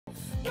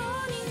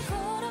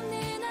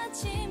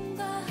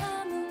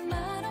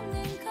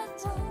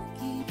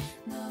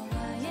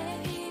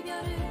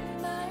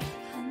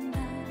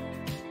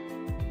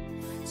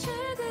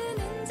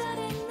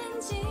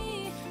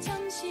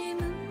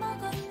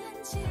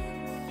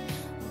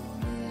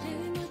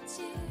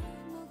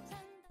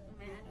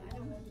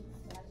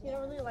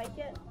like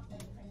it.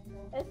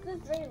 It's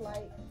just very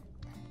light.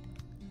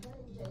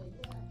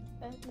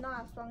 It's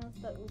not as strong as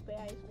the ube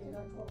ice cream.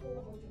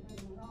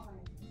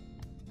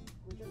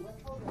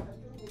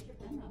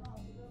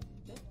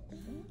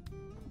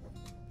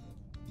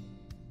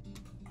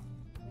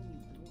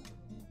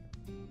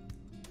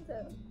 The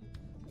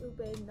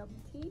ube milk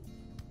tea.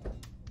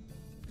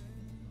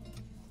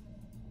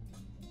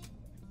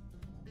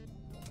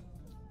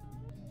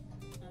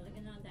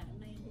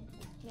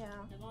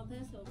 Yeah.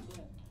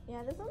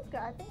 Yeah, this one's good.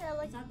 I think I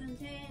like.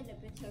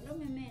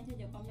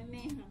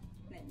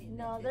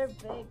 No, they're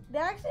big. They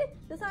actually,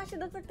 this one actually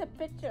looks like the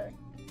picture.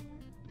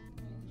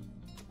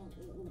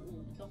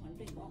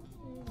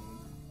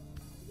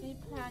 She's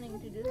planning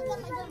to do this.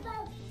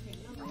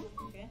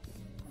 Okay.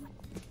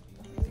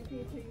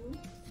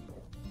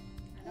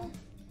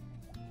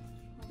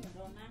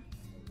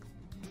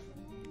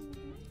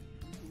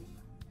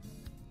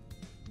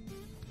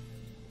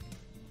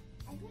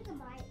 I took a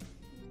bite.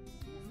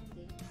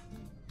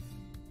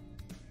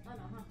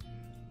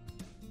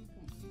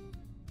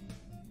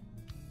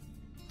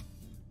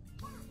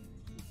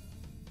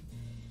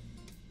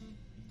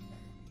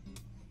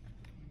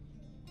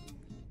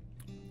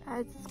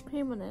 It's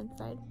cream on the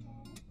inside.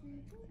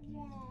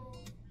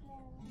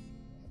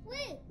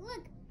 Wait,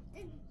 look.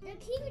 The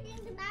kiwi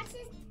drink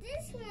matches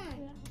this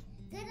one.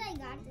 Good, I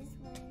got this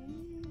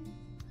one.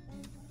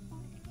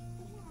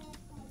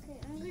 Okay,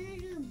 I'm gonna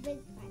do a big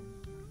bite.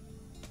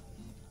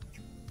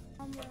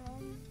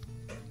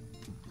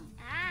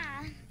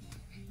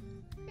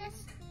 This.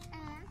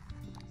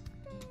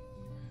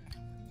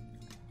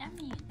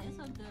 Yummy, they're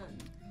so good.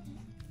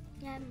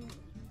 Yummy.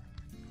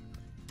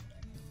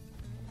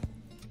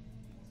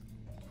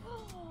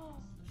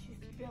 She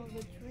spilled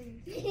the drink.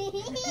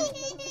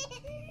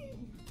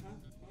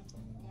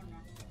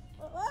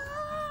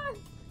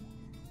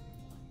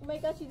 Oh my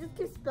gosh, she just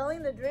keeps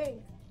spilling the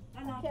drink.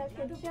 Okay,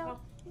 chill.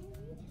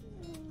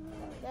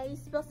 Yeah, you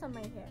spilled some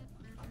right here.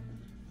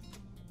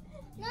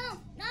 No.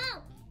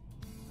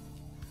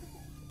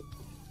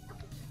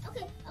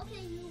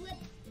 Okay, you whip.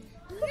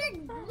 Where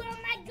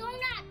my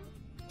donut?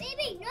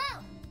 Baby, no.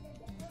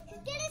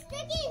 She's getting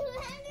sticky.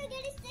 Her hands are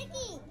getting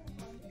sticky.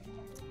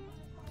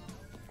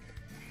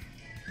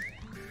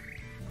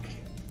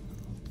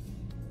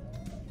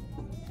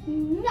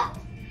 No.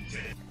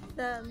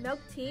 The milk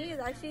tea is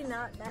actually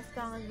not that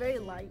strong. It's very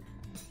light.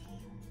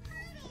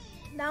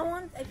 That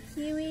one's a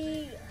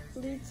kiwi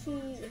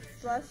lychee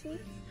slushy.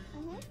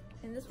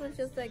 And this one's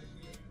just like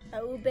a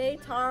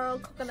ube taro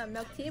coconut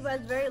milk tea, but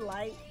it's very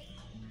light.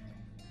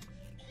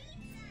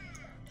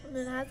 And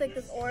then it has like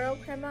this Oreo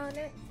crema on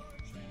it.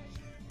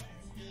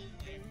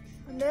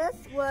 And this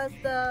was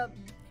the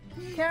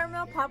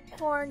caramel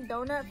popcorn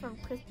donut from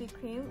Krispy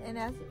Kreme, and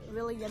that's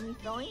really yummy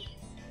filling.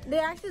 They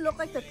actually look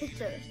like the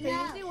picture. So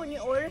usually when you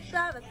order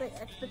stuff, it's like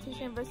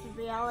expectation versus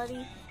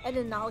reality, and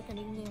then not like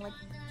anything like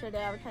the picture they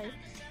advertise.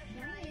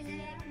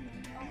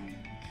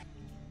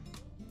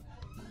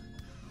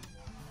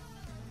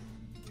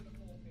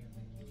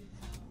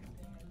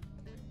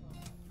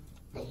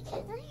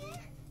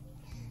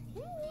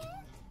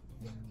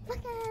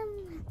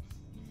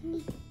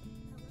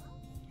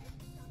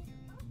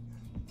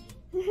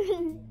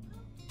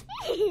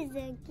 He's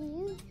so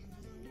cute.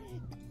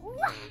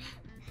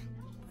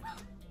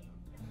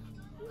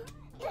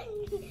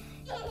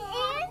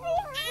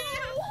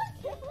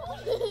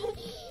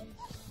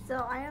 So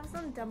I have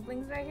some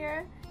dumplings right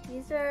here.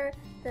 These are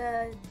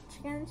the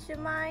chicken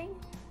shumai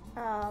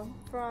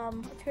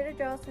from Trader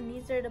Joe's, and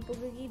these are the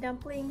bulgogi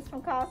dumplings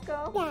from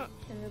Costco. Yeah.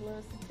 And the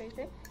little sister right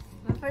there.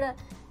 And for the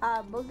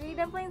bulgogi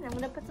dumplings, I'm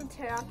gonna put some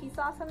teriyaki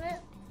sauce on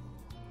it.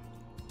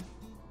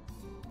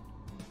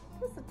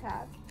 Just a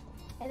tad.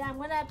 And I'm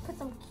gonna put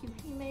some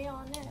Kewpie mayo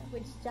on it,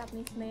 which is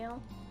Japanese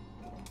mayo.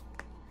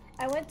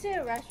 I went to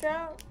a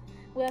restaurant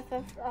with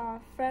a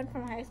friend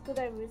from high school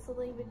that I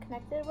recently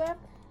reconnected with.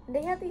 And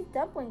they had these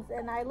dumplings,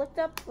 and I looked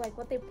up like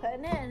what they put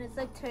in it, and it's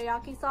like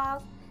teriyaki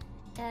sauce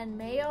and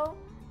mayo.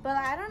 But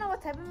I don't know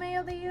what type of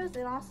mayo they use,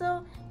 and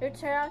also their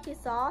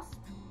teriyaki sauce,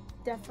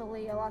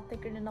 definitely a lot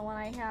thicker than the one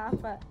I have,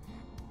 but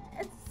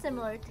it's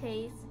similar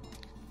taste.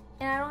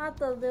 And I don't have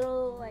the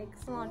little like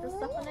cilantro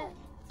stuff in it.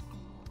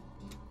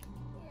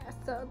 Yeah,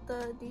 so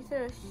these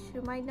are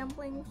shumai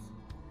dumplings.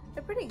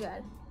 They're pretty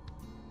good.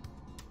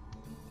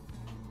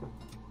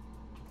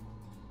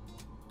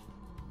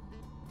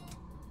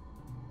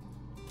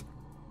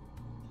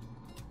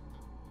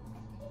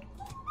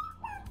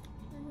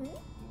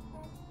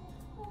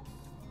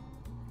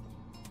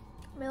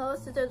 My little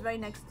sister is right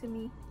next to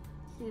me.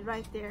 She's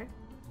right there,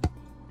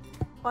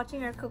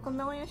 watching our Coco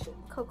Melon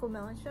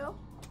show.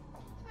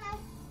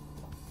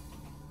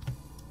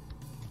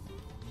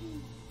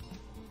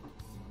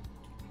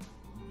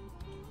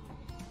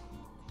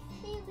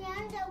 Hey,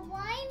 Randa,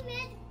 why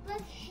Miss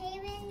was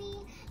shaving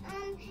me?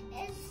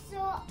 Is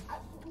so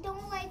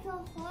don't like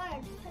her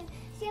horse.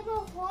 She has a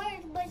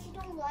horse, but she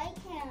don't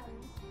like him.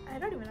 I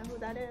don't even know who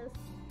that is.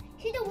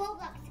 She's a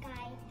Roblox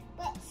guy,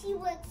 but she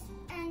works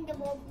in the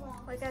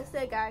Roblox. Like I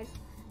said, guys,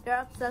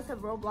 they're obsessed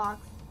with Roblox.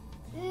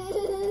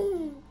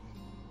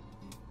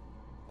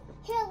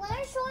 Here, let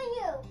me show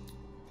you.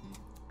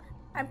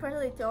 I'm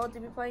personally too old to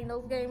be playing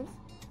those games.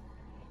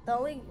 The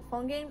only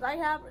phone games I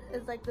have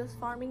is like this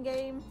farming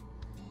game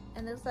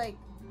and this like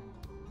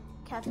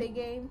cafe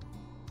game.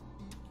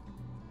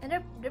 And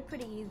they're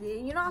pretty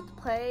easy. You don't have to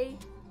play,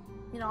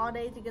 you know, all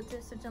day to get to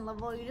a certain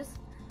level. You just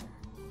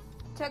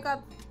check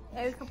up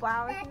every couple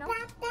hours, you know?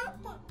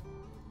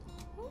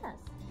 Yes.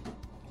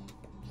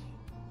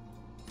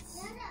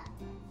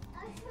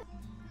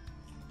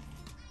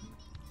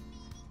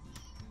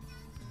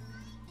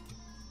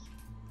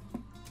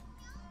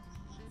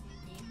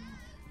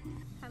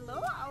 Hello,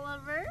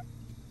 Oliver.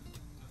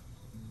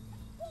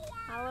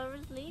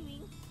 Oliver's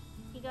leaving.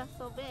 He got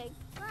so big.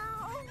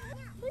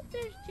 Look,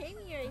 there's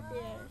Jamie right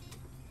there.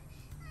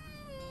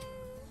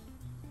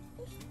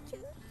 There's two.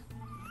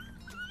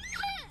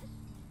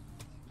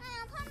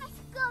 Put my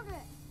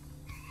scooter.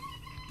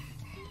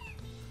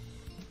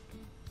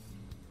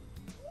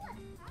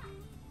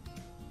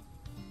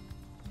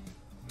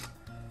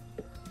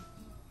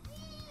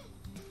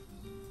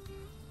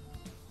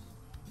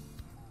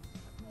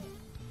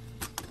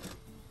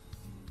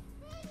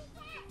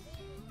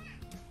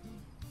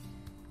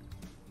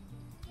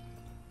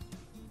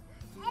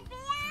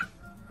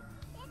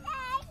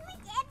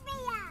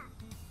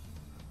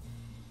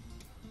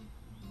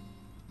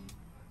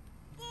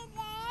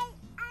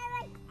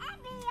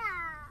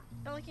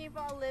 Looking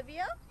for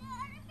Olivia? No,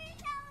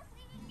 Olivia was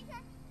leaving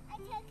because I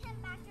took him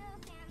back to the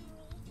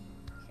family.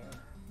 Okay.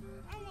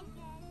 And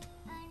again,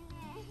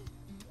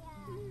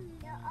 yeah,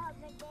 they're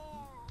over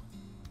there.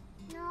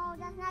 No,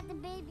 that's not the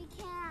baby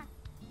cat.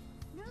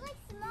 They're like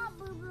small,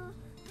 boo boo.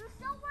 They're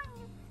so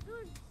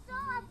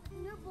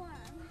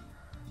newborn.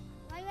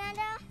 Right,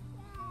 Amanda?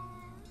 Yeah.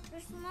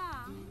 They're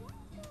small.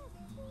 Boo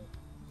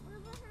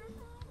boo,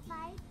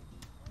 bye.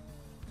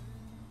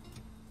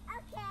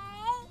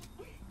 Okay.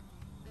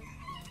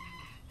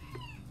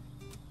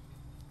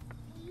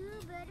 You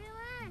better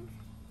run.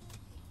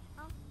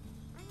 Oh.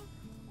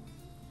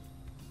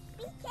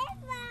 Be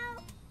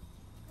careful.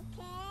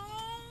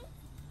 Okay.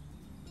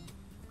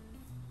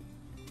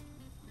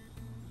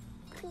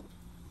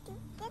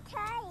 Get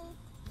tight.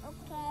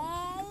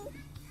 Okay.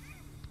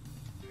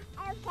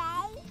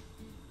 Okay.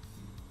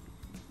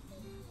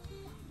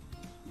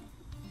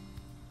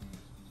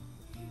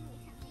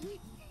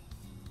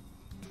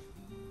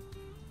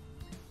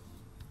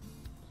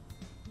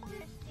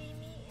 There's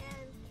Jamie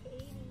and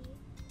Katie.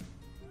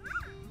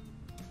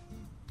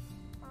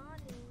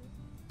 Bonnie.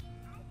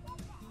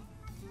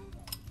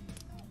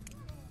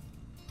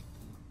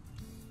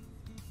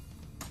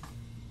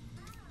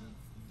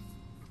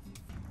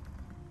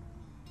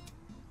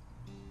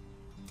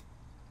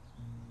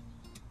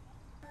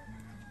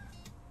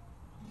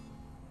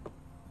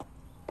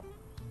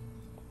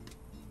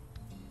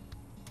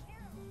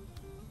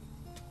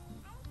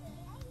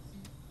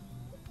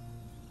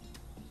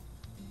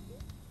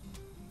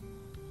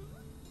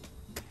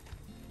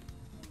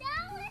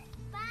 That was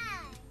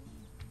fun.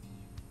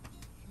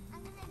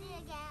 I'm gonna do it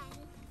again.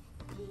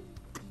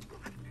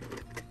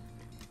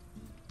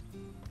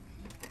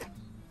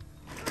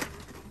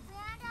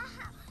 Miranda,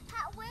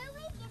 where do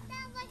we get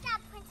that, like that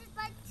princess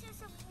bug to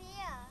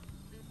Sophia?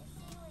 Let's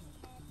see what he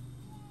said.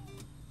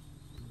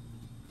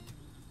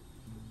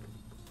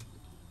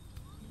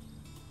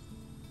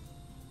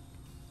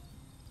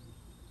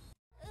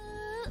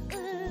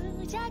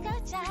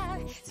 자가자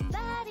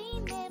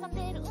손발이 내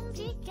맘대로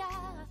움직여